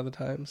easily a lot of the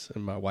times,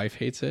 and my wife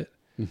hates it.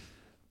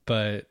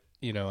 But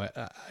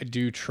I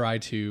do try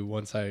to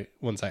once I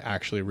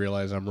actually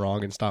realize I'm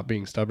wrong and stop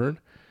being stubborn.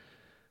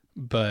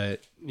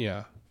 But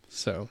yeah,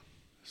 so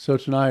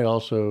tonight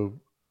also,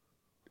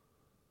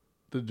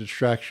 the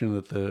distraction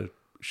that the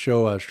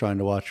show I was trying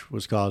to watch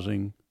was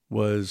causing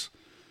was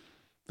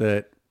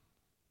that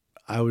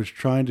I was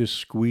trying to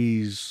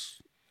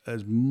squeeze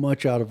as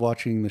much out of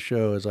watching the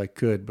show as I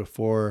could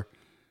before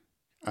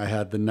I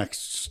had the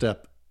next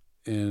step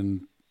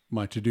in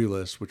my to-do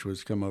list, which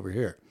was come over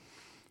here.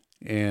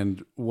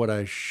 And what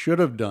I should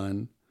have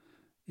done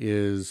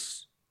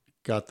is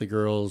got the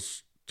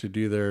girls to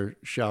do their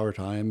shower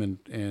time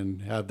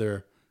and have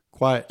their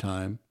quiet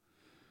time.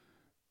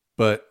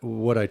 But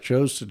what I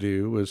chose to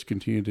do was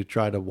continue to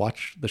try to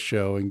watch the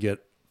show and get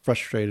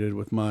frustrated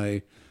with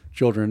my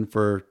children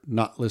for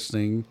not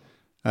listening.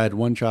 I had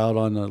one child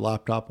on the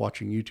laptop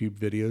watching YouTube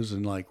videos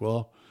and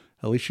well,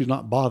 at least she's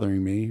not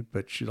bothering me,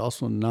 but she's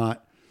also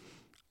not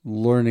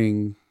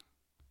learning.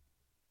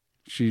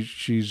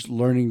 She's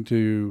learning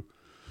to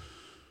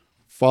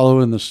follow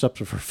in the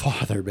steps of her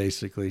father,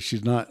 basically.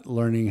 She's not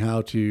learning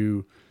how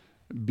to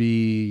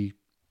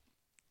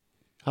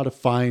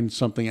find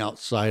something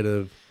outside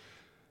of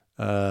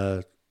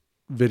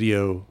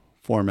video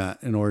format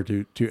in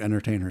order to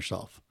entertain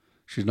herself.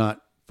 She's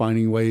not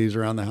finding ways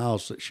around the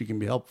house that she can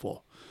be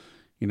helpful.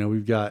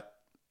 We've got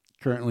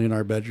currently in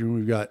our bedroom,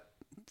 we've got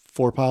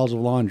 4 piles of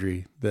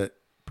laundry that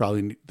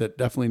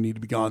definitely need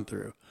to be gone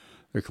through.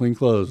 They're clean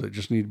clothes that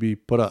just need to be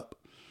put up.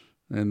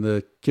 And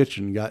the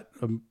kitchen got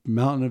a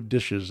mountain of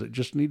dishes that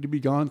just need to be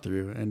gone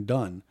through and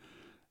done.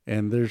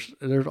 And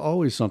there's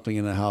always something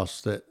in the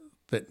house that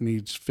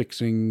needs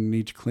fixing,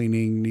 needs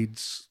cleaning,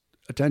 needs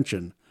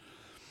attention.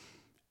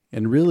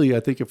 And really, I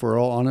think if we're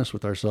all honest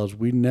with ourselves,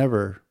 we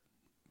never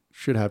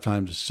should have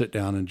time to sit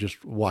down and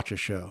just watch a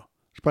show.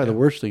 It's probably the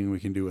worst thing we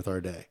can do with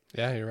our day.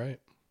 Yeah, you're right.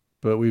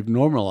 But we've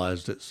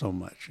normalized it so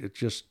much.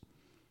 It's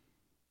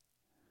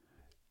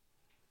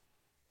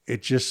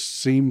it just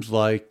seems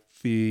like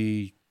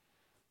the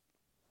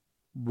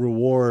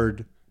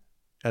reward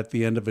at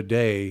the end of a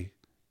day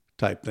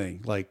type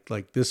thing.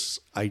 Like this,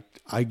 I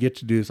get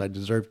to do this. I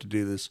deserve to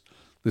do this.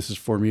 This is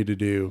for me to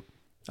do.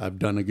 I've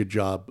done a good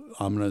job.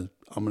 I'm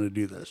gonna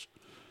do this.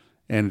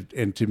 And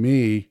to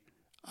me,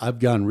 I've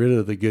gotten rid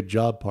of the good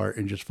job part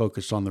and just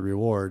focused on the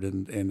reward.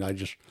 And I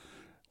just,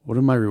 what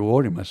am I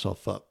rewarding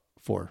myself up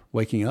for?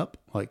 Waking up?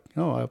 Like,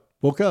 oh, I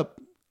woke up.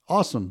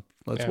 Awesome.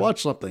 Let's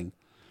watch something.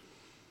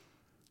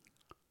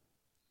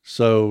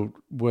 So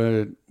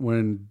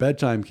when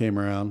bedtime came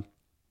around,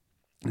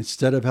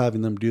 instead of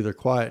having them do their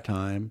quiet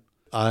time,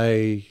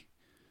 I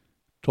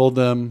told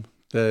them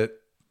that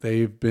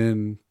they've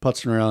been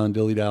putzing around and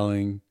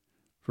dilly-dallying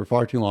for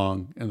far too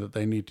long and that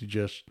they need to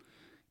just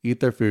eat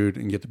their food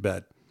and get to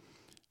bed.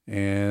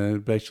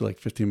 And basically like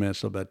 15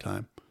 minutes till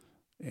bedtime.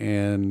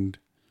 And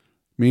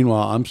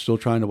meanwhile, I'm still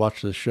trying to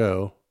watch this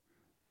show,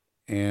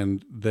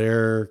 and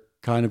they're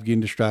kind of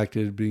getting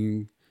distracted,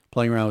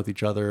 playing around with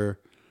each other,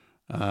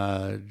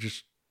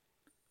 just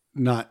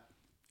not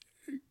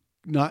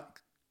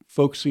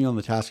focusing on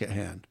the task at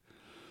hand.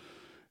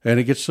 And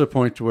it gets to the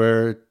point to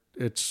where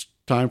it's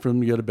time for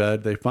them to go to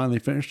bed. They finally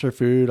finish their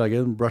food. I get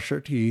them to brush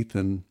their teeth,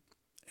 and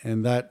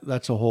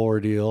that's a whole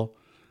ordeal.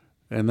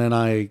 And then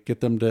I get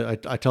them to,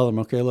 I tell them,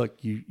 okay,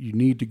 look, you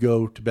need to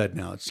go to bed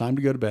now. It's time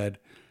to go to bed.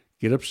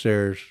 Get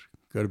upstairs,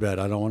 go to bed.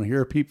 I don't want to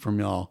hear a peep from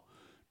y'all.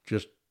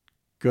 Just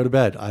go to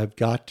bed. I've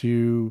got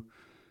to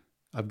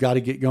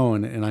get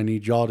going, and I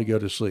need y'all to go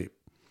to sleep.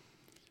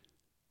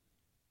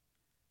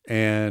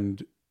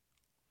 And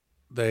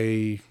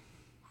they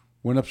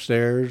went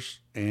upstairs,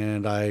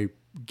 and I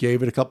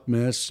gave it a couple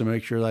minutes to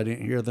make sure that I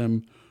didn't hear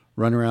them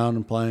run around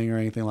and playing or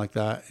anything like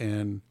that.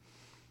 And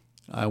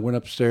I went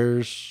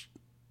upstairs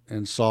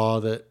and saw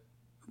that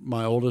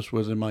my oldest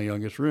was in my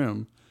youngest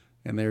room,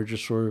 and they were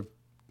just sort of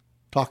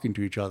talking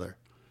to each other.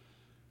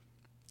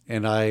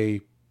 And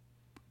I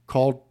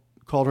called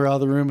her out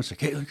of the room and said,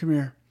 Caitlin, come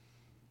here.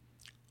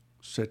 I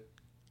said,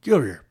 get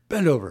over here,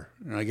 bend over.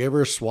 And I gave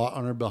her a swat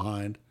on her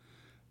behind.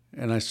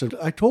 And I said,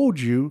 I told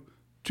you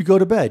to go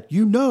to bed.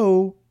 You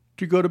know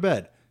to go to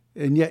bed.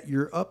 And yet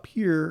you're up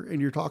here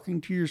and you're talking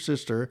to your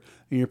sister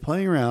and you're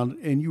playing around,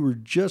 and you were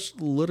just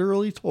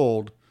literally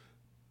told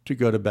to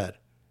go to bed.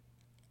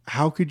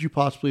 How could you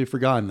possibly have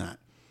forgotten that?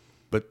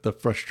 But the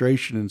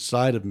frustration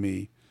inside of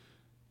me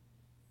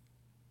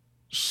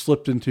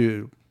slipped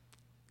into,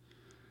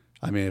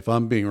 I mean, if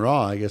I'm being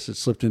raw, I guess it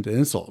slipped into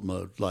insult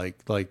mode.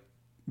 Like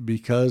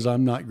because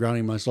I'm not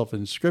grounding myself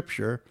in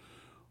scripture,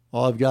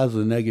 all I've got is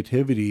the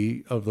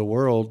negativity of the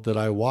world that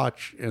I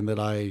watch and that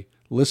I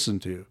listen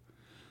to.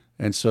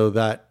 And so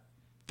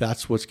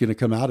that's what's going to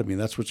come out of me.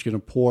 That's what's going to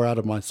pour out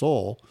of my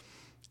soul,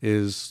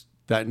 is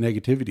that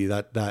negativity,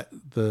 that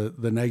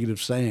the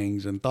negative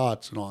sayings and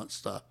thoughts and all that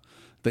stuff,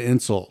 the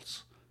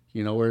insults,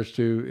 whereas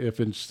if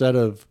instead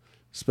of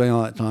spending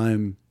all that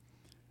time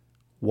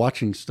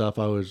watching stuff,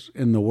 I was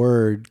in the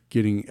Word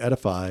getting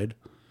edified,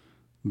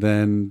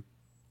 then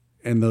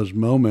in those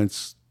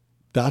moments,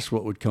 that's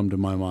what would come to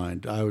my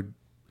mind.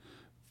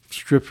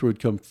 Scripture would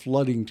come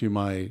flooding to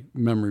my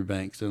memory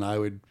banks, and I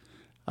would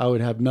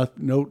have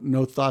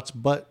no thoughts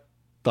but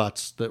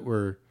thoughts that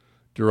were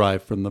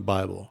derived from the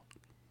Bible.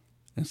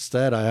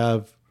 Instead, I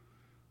have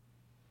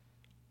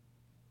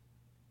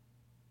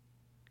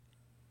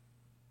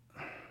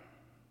a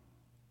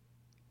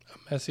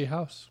messy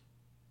house.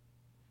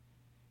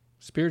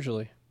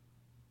 Spiritually.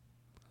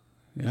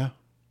 Yeah.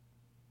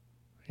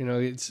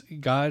 It's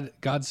God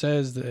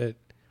says that,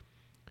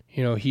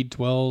 he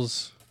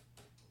dwells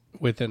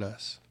within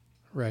us,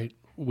 right?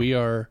 We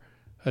are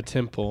a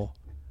temple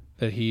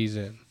that he's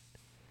in.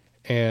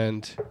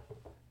 And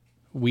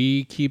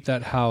we keep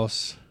that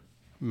house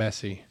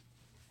messy.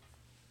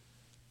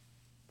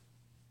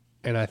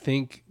 And I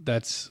think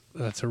that's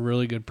a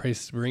really good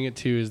place to bring it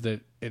to, is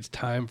that it's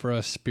time for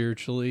us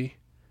spiritually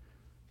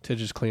to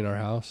just clean our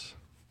house.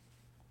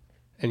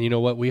 And you know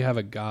what? We have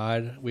a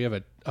God, we have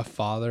a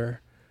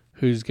Father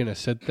who's going to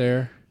sit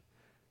there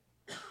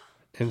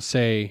and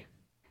say,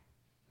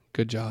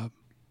 good job.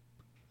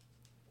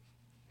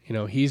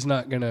 He's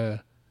not going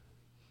to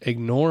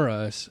ignore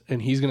us,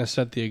 and he's going to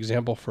set the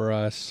example for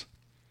us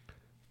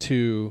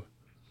to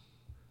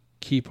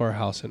keep our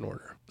house in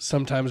order.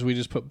 Sometimes we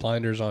just put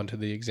blinders onto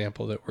the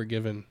example that we're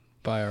given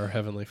by our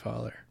Heavenly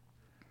Father.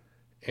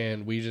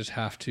 And we just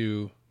have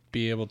to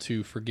be able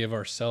to forgive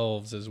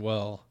ourselves as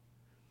well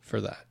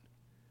for that.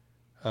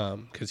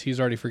 Because he's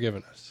already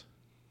forgiven us.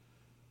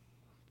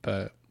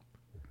 But,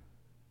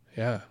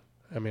 yeah.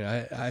 I mean,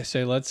 I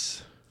say I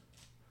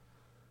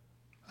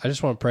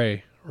just want to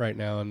pray right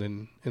now and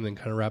then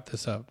kind of wrap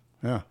this up.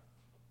 Yeah.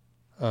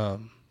 Do you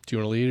want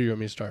to lead, or you want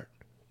me to start?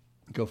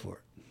 Go for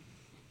it.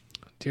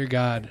 Dear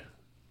God,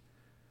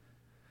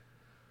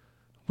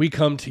 we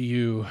come to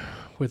you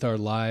with our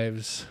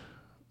lives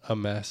a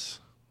mess.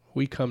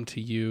 We come to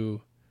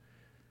you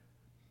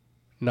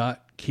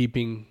not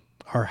keeping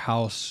our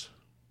house,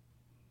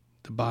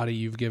 the body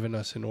you've given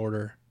us, in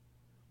order.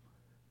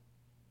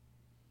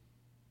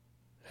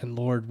 And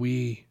Lord,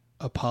 we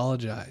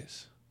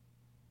apologize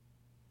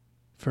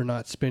for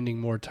not spending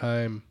more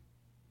time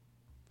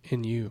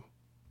in you.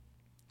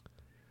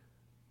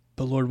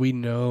 But Lord, we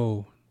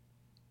know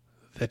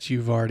that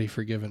you've already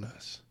forgiven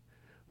us.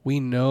 We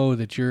know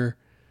that you're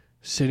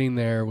sitting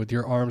there with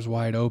your arms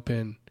wide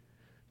open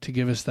to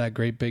give us that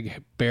great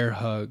big bear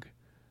hug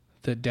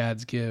that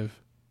dads give.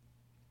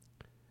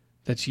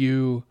 That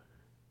you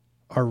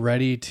are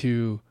ready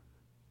to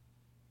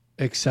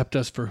accept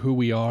us for who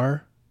we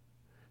are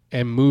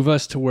and move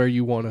us to where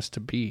you want us to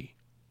be.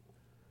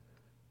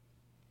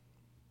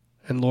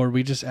 And Lord,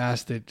 we just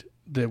ask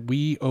that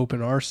we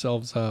open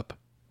ourselves up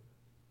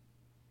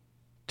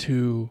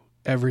to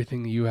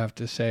everything that you have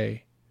to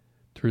say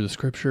through the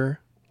scripture,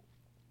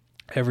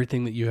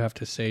 everything that you have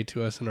to say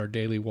to us in our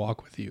daily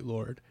walk with you,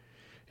 Lord,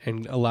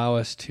 and allow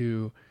us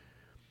to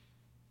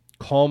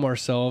calm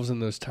ourselves in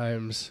those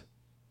times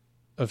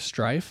of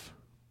strife,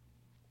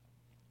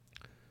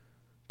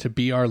 to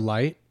be our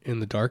light in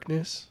the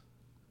darkness,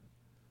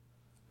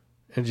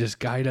 and just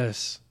guide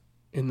us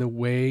in the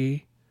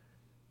way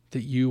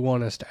that you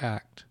want us to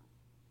act.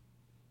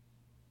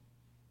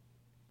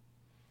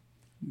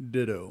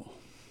 Ditto.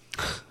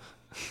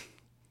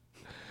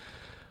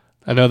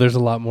 I know there's a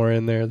lot more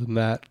in there than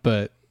that,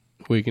 but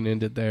we can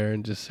end it there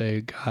and just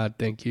say, God,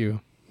 thank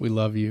you. We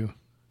love you.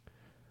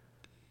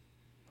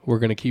 We're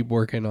going to keep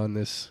working on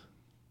this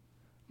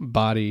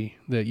body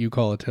that you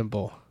call a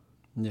temple.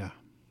 Yeah.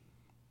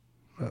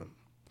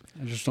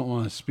 I just don't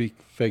want to speak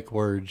fake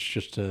words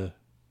just to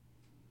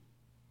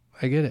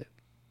I get it.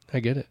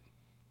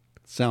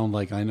 sound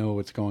like I know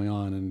what's going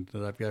on and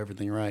that I've got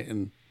everything right.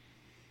 And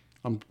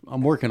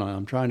I'm working on it.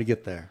 I'm trying to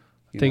get there.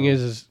 Thing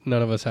is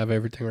none of us have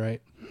everything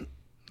right.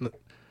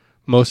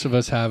 Most of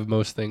us have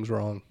most things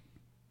wrong.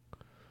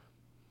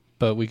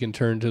 But we can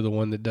turn to the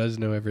one that does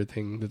know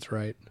everything that's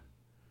right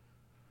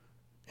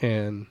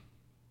and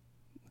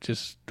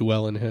just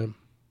dwell in him.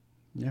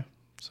 Yeah.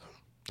 So,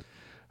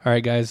 all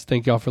right, guys.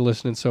 Thank y'all for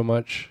listening so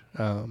much.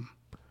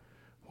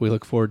 We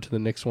look forward to the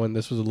next one.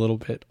 This was a little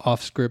bit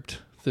off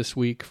script this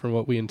week from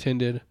what we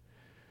intended,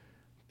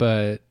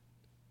 but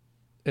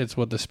it's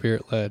what the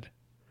Spirit led.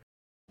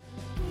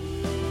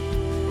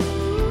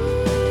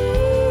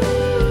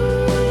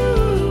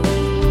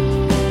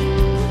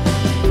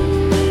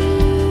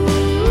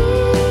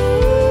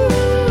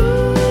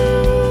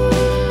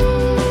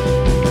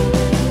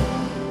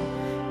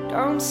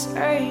 Don't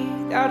say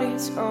that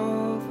it's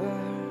over.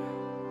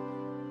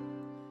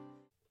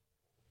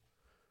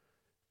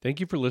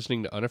 Thank you for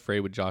listening to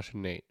Unafraid with Josh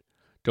and Nate.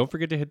 Don't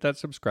forget to hit that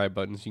subscribe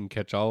button so you can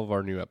catch all of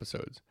our new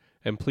episodes.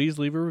 And please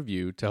leave a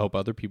review to help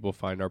other people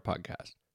find our podcast.